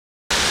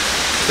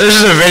This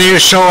is a video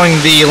showing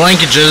the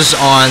linkages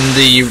on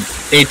the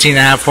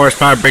 18.5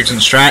 horsepower Briggs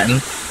and Stratton.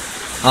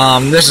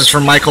 This is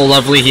from Micheal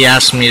Lovely. He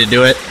asked me to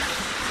do it.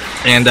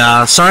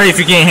 And sorry if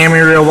you can't hear me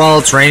real well.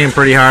 It's raining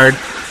pretty hard.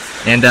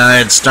 And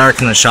it's dark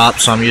in the shop,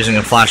 so I'm using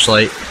a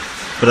flashlight.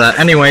 But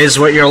anyways,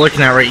 what you're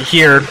looking at right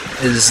here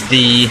is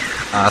the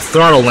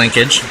throttle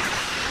linkage.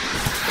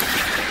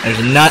 There's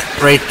a nut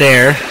right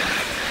there.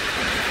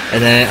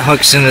 And then it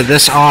hooks into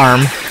this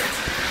arm.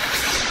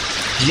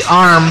 The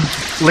arm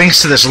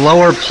links to this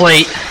lower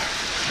plate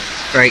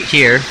right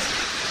here.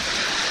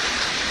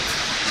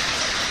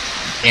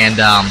 And,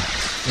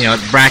 you know,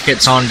 it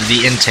brackets onto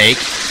the intake.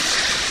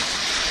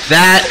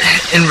 That,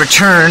 in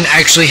return,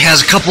 actually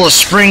has a couple of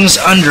springs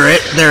under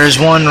it. There's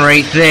one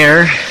right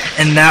there,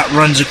 and that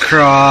runs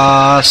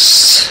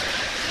across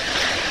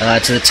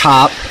to the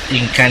top. You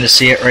can kind of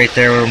see it right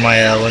there where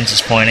my lens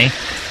is pointing.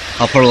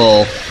 I'll put a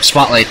little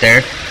spotlight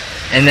there.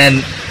 And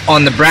then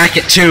on the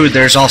bracket too,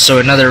 there's also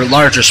another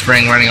larger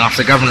spring running off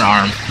the governor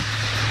arm.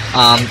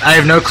 I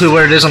have no clue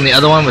what it is on the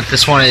other one, but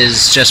this one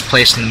is just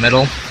placed in the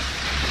middle.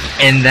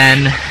 And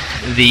then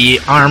the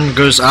arm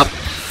goes up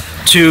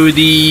to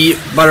the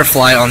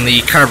butterfly on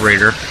the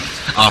carburetor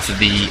off of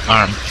the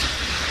arm.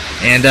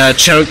 And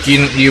choke,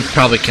 you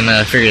probably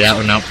can figure that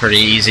one out pretty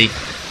easy.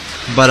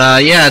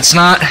 But yeah, it's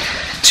not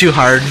too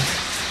hard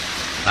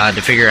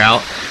to figure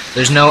out.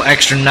 There's no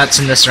extra nuts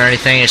in this or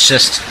anything. It's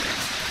just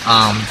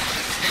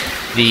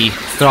the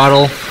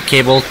throttle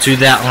cable to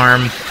that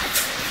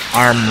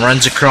arm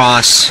runs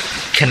across,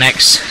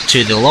 connects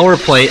to the lower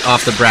plate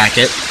off the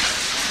bracket.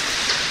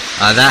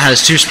 That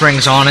has two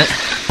springs on it,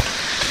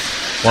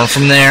 one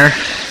from there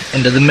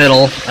into the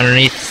middle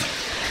underneath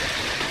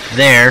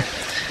there,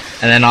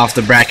 and then off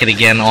the bracket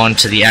again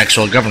onto the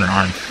actual governor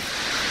arm.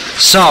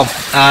 So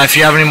if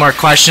you have any more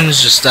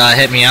questions, just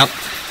hit me up.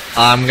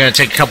 I'm going to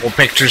take a couple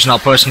pictures and I'll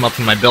post them up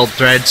in my build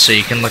thread, so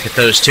you can look at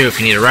those too if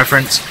you need a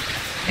reference.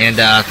 And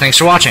thanks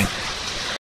for watching.